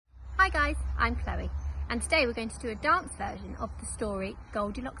Hi guys, I'm Chloe, and today we're going to do a dance version of the story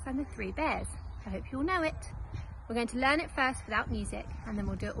Goldy Locks and the Three Bears. I hope you all know it. We're going to learn it first without music, and then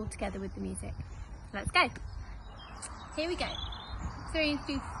we'll do it all together with the music. Let's go. Here we go. So we're going to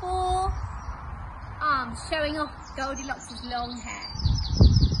do 4 arms showing off Goldy Locks' long hair.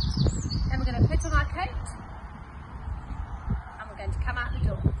 Then we're going to put on our coat, and we're going to come out the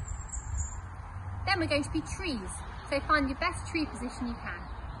door. Then we're going to be trees, so find your best tree position you can.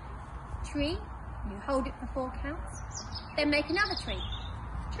 Tree, you hold it for 4 counts, then make another tree.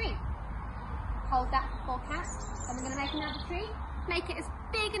 Tree, hold that for 4 counts, and we're going to make another tree. Make it as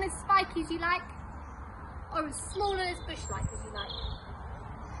big and as spiky as you like, or as small and as bush-like as you like.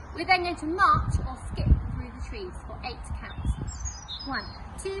 We're then going to march or skip through the trees for 8 counts. 1,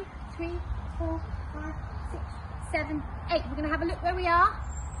 2, 3, 4, 5, 6, 7, 8. We're going to have a look where we are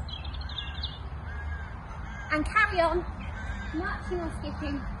and carry on marching or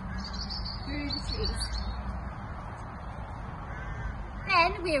skipping through the trees.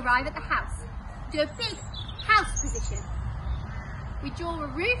 Then we arrive at the house. Do a big house position. We draw a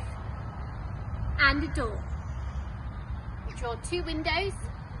roof and a door. We draw 2 windows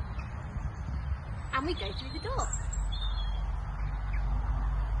and we go through the door.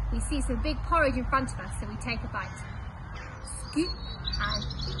 We see some big porridge in front of us, so we take a bite. Scoop and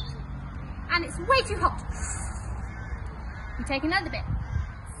eat. And it's way too hot. We take another bit.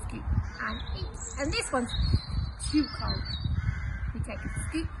 Scoop and eat. And this one's too cold. We take a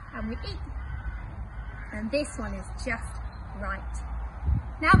scoop and we eat. And this one is just right.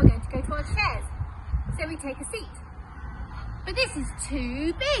 Now we're going to go to our chairs. So we take a seat. But this is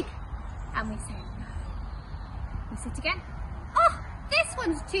too big. And we say no. We sit again. Oh, this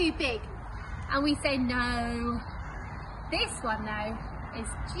one's too big. And we say no. This one though is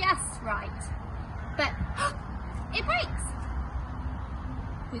just right. But it breaks.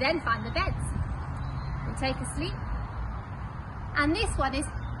 We then find the beds. We take a sleep. And this one is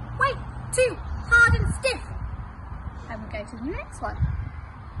way too hard and stiff. And we go to the next one.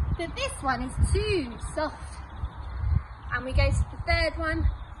 But this one is too soft. And we go to the third one.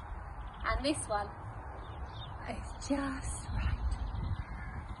 And this one is just right.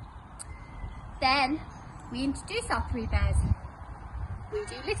 Then we introduce our 3 bears. We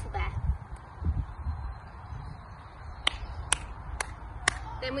do Little Bear.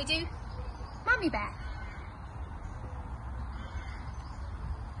 Then we do Mummy Bear.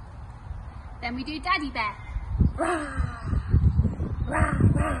 Then we do Daddy Bear. Rah, rah,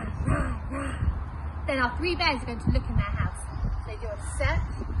 rah, rah, rah. Then our 3 bears are going to look in their house. They do a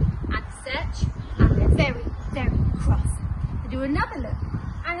search, and they're very, very cross. They do another look,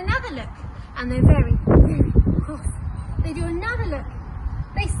 and they're very, very cross. They do another look.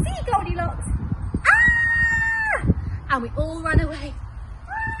 They see Goldy Locks. Ah! And we all run away.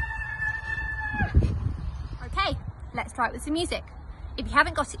 Okay, let's try it with some music. If you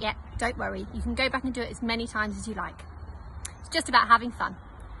haven't got it yet, don't worry. You can go back and do it as many times as you like. It's just about having fun.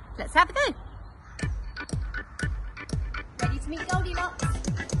 Let's have a go. Ready to meet Goldy Locks?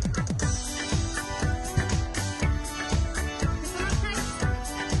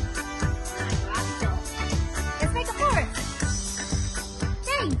 Let's make a forest.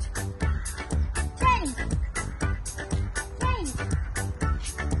 Change. Change. Change.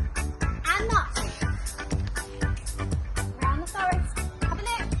 And march. Around the forest. Have a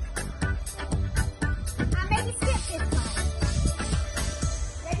look. And maybe skip this time.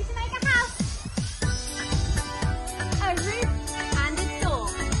 Ready to make a house? A roof and a door.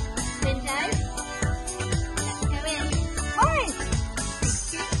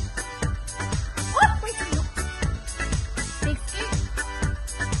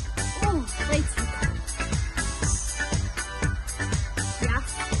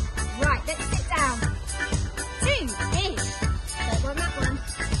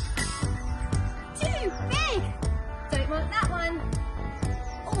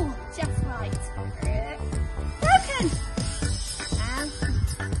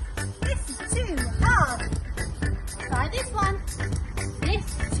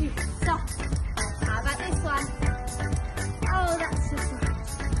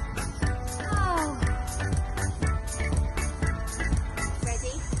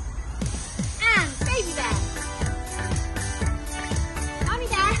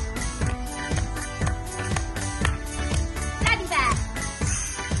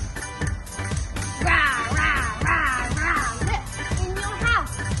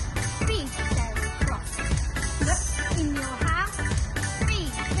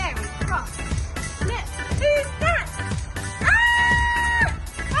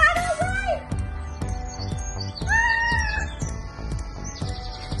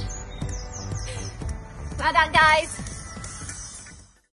 Well done, guys.